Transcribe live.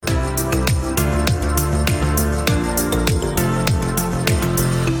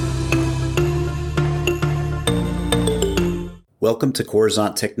Welcome to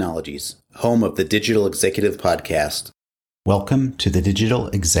Coruzant Technologies, home of the Digital Executive Podcast. Welcome to the Digital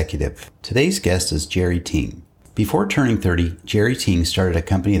Executive. Today's guest is Jerry Ting. Before turning 30, Jerry Ting started a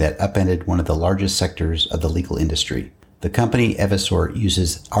company that upended one of the largest sectors of the legal industry. The company Evisort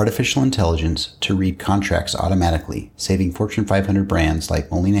uses artificial intelligence to read contracts automatically, saving Fortune 500 brands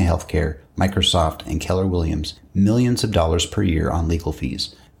like Molina Healthcare, Microsoft, and Keller Williams millions of dollars per year on legal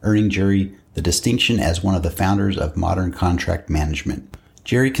fees, earning Jerry the distinction as one of the founders of modern contract management.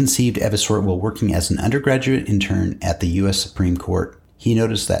 Jerry conceived Evisort while working as an undergraduate intern at the U.S. Supreme Court. He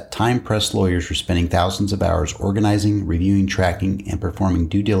noticed that time-pressed lawyers were spending thousands of hours organizing, reviewing, tracking, and performing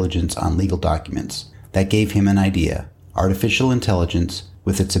due diligence on legal documents. That gave him an idea. Artificial intelligence,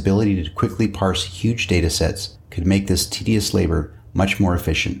 with its ability to quickly parse huge data sets, could make this tedious labor much more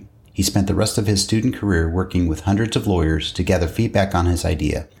efficient. He spent the rest of his student career working with hundreds of lawyers to gather feedback on his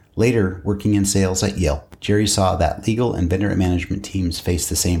idea. Later, working in sales at Yale, Jerry saw that legal and vendor management teams face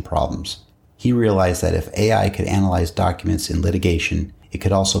the same problems. He realized that if AI could analyze documents in litigation, it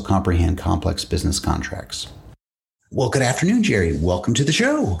could also comprehend complex business contracts. Well, good afternoon, Jerry. Welcome to the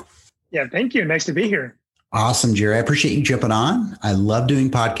show. Yeah, thank you. Nice to be here. Awesome, Jerry. I appreciate you jumping on. I love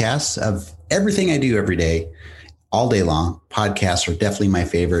doing podcasts. Of everything I do every day, all day long, podcasts are definitely my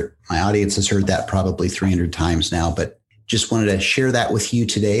favorite. My audience has heard that probably 300 times now, but just wanted to share that with you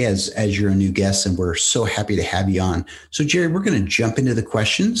today as you're a new guest, and we're so happy to have you on. So, Jerry, we're going to jump into the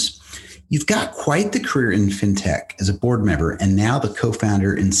questions. You've got quite the career in fintech as a board member and now the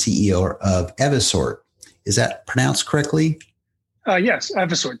co-founder and CEO of Evisort. Is that pronounced correctly? Yes,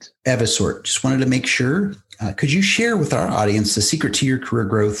 Evisort. Evisort. Just wanted to make sure. Could you share with our audience the secret to your career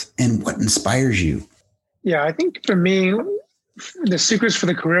growth and what inspires you? Yeah, I think for me, the secrets for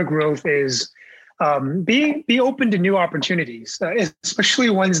the career growth is be open to new opportunities, especially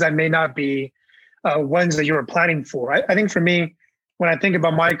ones that may not be ones that you were planning for. I think for me, when I think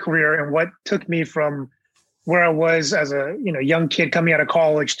about my career and what took me from where I was as a young kid coming out of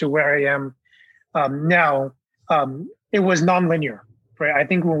college to where I am now, it was nonlinear, right? I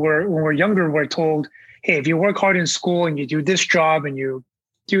think when we're younger, we're told, hey, if you work hard in school and you do this job and you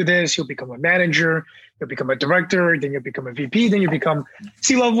do this, you'll become a manager, you'll become a director, then you'll become a VP, then you become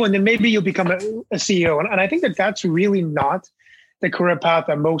C-level, and then maybe you'll become a CEO. And I think that that's really not the career path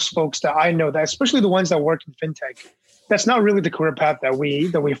that most folks that I know, that especially the ones that work in fintech, that's not really the career path that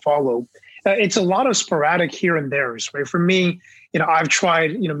we follow. It's a lot of sporadic here and there's, right? For me, I've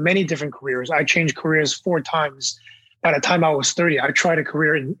tried, many different careers. I changed careers 4 times. By the time I was 30, I tried a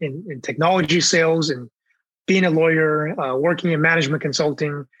career in technology sales and being a lawyer, working in management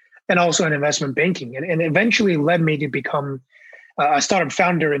consulting, and also in investment banking. And eventually led me to become a startup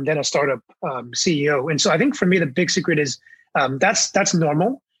founder and then a startup CEO. And so I think for me, the big secret is that's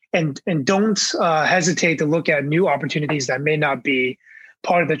normal. And don't hesitate to look at new opportunities that may not be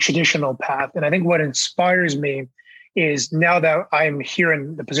part of the traditional path. And I think what inspires me is now that I'm here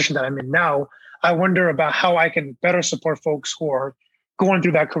in the position that I'm in now, I wonder about how I can better support folks who are going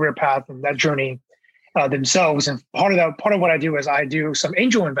through that career path and that journey themselves. And part of what I do is I do some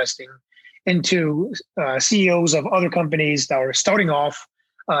angel investing into CEOs of other companies that are starting off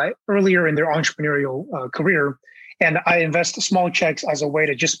earlier in their entrepreneurial career. And I invest small checks as a way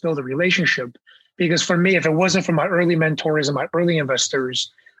to just build a relationship. Because for me, if it wasn't for my early mentors and my early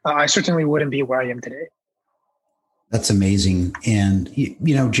investors, I certainly wouldn't be where I am today. That's amazing. And,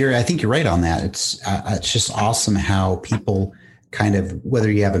 Jerry, I think you're right on that. It's just awesome how people kind of,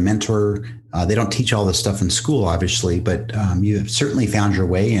 whether you have a mentor, they don't teach all this stuff in school, obviously, but you have certainly found your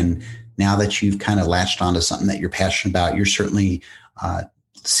way. And now that you've kind of latched onto something that you're passionate about, you're certainly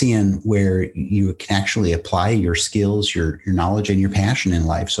seeing where you can actually apply your skills, your knowledge, and your passion in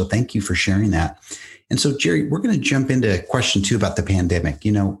life. So thank you for sharing that. And so, Jerry, we're going to jump into question 2 about the pandemic.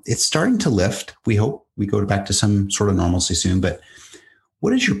 It's starting to lift. We hope we go back to some sort of normalcy soon. But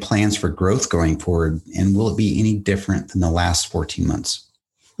what is your plans for growth going forward? And will it be any different than the last 14 months?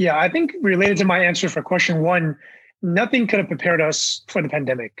 Yeah, I think related to my answer for question 1, nothing could have prepared us for the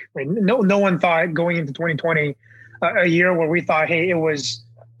pandemic. Right? No one thought going into 2020, a year where we thought, hey, it was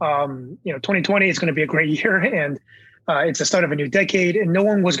 2020 is going to be a great year and it's the start of a new decade, and no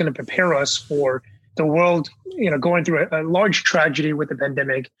one was going to prepare us for the world, going through a large tragedy with the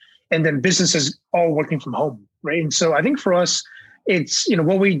pandemic, and then businesses all working from home, right? And so I think for us, it's,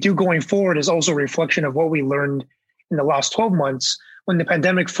 what we do going forward is also a reflection of what we learned in the last 12 months. When the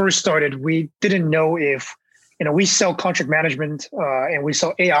pandemic first started, we didn't know if, we sell contract management and we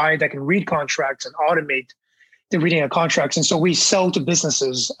sell AI that can read contracts and automate the reading of contracts. And so we sell to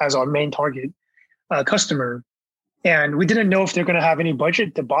businesses as our main target customer. And we didn't know if they're going to have any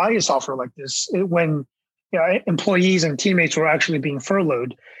budget to buy a software like this when employees and teammates were actually being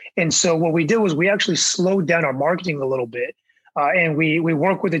furloughed. And so what we did was we actually slowed down our marketing a little bit. And we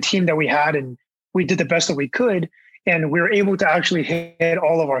worked with the team that we had, and we did the best that we could. And we were able to actually hit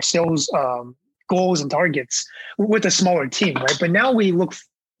all of our sales goals and targets with a smaller team, right? But now we look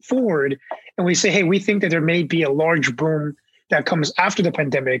forward and we say, hey, we think that there may be a large boom that comes after the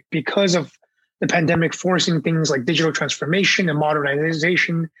pandemic because of the pandemic forcing things like digital transformation and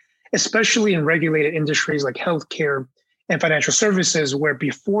modernization, especially in regulated industries like healthcare and financial services, where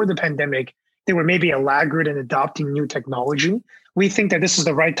before the pandemic, they were maybe a laggard in adopting new technology. We think that this is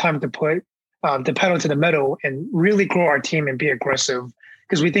the right time to put the pedal to the metal and really grow our team and be aggressive,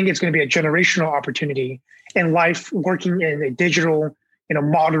 because we think it's going to be a generational opportunity in life working in a digital,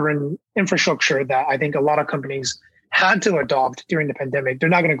 modern infrastructure that I think a lot of companies had to adopt during the pandemic. They're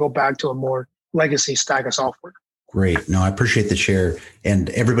not going to go back to a more legacy stack of software. Great. No, I appreciate the share. And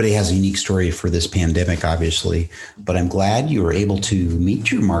everybody has a unique story for this pandemic, obviously. But I'm glad you were able to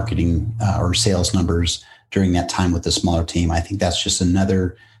meet your marketing or sales numbers during that time with the smaller team. I think that's just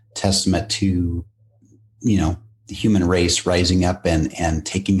another testament to, the human race rising up and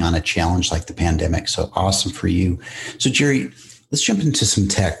taking on a challenge like the pandemic. So awesome for you. So Jerry, let's jump into some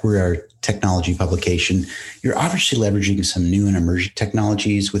tech. We're a technology publication. You're obviously leveraging some new and emerging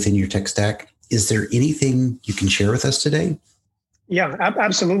technologies within your tech stack. Is there anything you can share with us today? Yeah,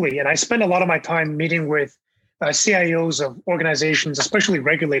 absolutely. And I spend a lot of my time meeting with CIOs of organizations, especially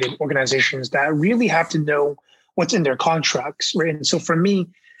regulated organizations, that really have to know what's in their contracts, right? And so for me,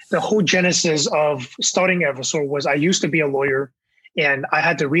 the whole genesis of starting Evisort was I used to be a lawyer and I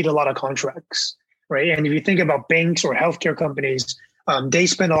had to read a lot of contracts, right? And if you think about banks or healthcare companies, they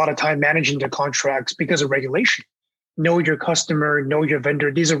spend a lot of time managing their contracts because of regulation. Know your customer, know your vendor.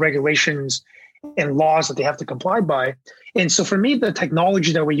 These are regulations and laws that they have to comply by. And so for me, the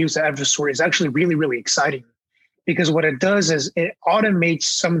technology that we use at Evisort is actually really, really exciting, because what it does is it automates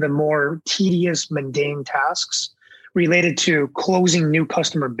some of the more tedious, mundane tasks related to closing new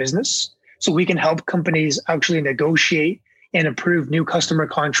customer business. So we can help companies actually negotiate and approve new customer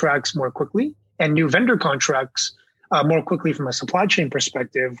contracts more quickly and new vendor contracts more quickly from a supply chain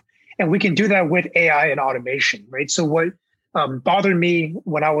perspective. And we can do that with AI and automation, right? So what bothered me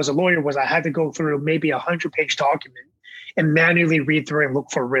when I was a lawyer was I had to go through maybe a 100-page document and manually read through and look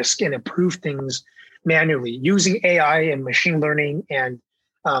for risk and approve things manually using AI and machine learning and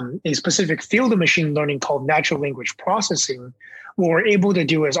a specific field of machine learning called natural language processing. What we're able to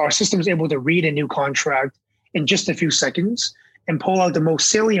do is our system is able to read a new contract in just a few seconds and pull out the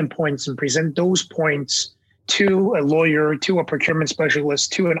most salient points and present those points to a lawyer, to a procurement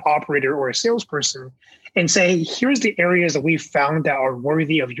specialist, to an operator or a salesperson, and say, here's the areas that we found that are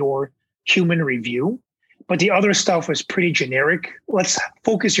worthy of your human review. But the other stuff is pretty generic. Let's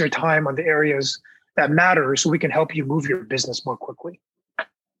focus your time on the areas that matter so we can help you move your business more quickly.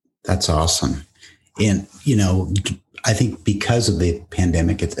 That's awesome. And, I think because of the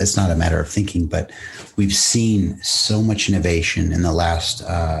pandemic, it's not a matter of thinking, but we've seen so much innovation in the last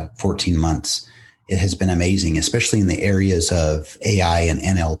 14 months. It has been amazing, especially in the areas of AI and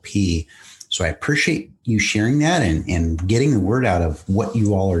NLP. So I appreciate you sharing that and getting the word out of what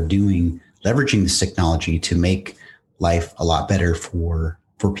you all are doing, leveraging this technology to make life a lot better for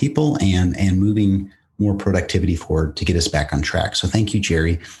people and moving more productivity forward to get us back on track. So thank you,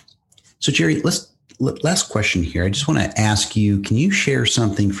 Jerry. So Jerry, last question here. I just want to ask you, can you share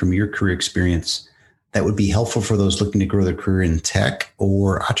something from your career experience that would be helpful for those looking to grow their career in tech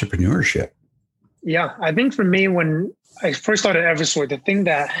or entrepreneurship? Yeah, I think for me, when I first started Evisort, the thing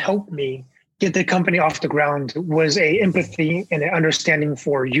that helped me get the company off the ground was a empathy and an understanding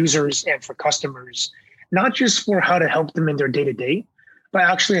for users and for customers, not just for how to help them in their day-to-day, but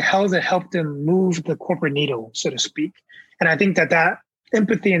actually how to help them move the corporate needle, so to speak. And I think that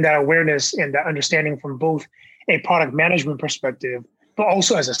empathy and that awareness and that understanding from both a product management perspective, but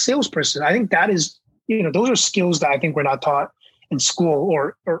also as a salesperson, I think that is, those are skills that I think we're not taught in school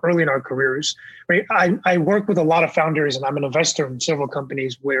or early in our careers, right? I work with a lot of founders and I'm an investor in several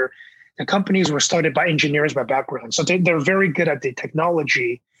companies where the companies were started by engineers by background. So they're very good at the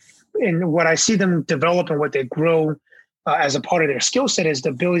technology. And what I see them develop and what they grow as a part of their skill set is the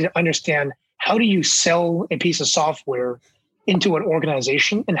ability to understand how do you sell a piece of software into an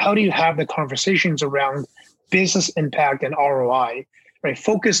organization and how do you have the conversations around business impact and ROI, right?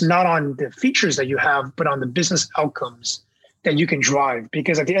 Focus not on the features that you have, but on the business outcomes that you can drive.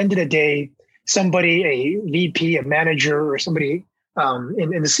 Because at the end of the day, somebody, a VP, a manager, or somebody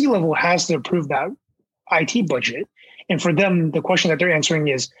in the C-level has to approve that IT budget. And for them, the question that they're answering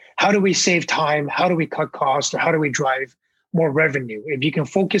is, how do we save time? How do we cut costs? Or how do we drive more revenue? If you can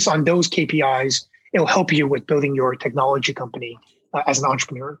focus on those KPIs it'll help you with building your technology company as an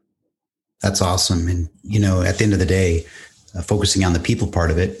entrepreneur. That's awesome. And, at the end of the day, focusing on the people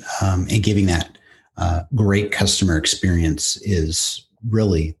part of it and giving that great customer experience is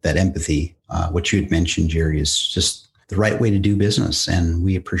really that empathy, what you had mentioned, Jerry, is just the right way to do business. And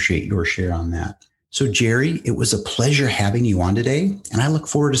we appreciate your share on that. So, Jerry, it was a pleasure having you on today, and I look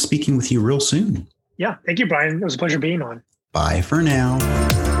forward to speaking with you real soon. Yeah. Thank you, Brian. It was a pleasure being on. Bye for now.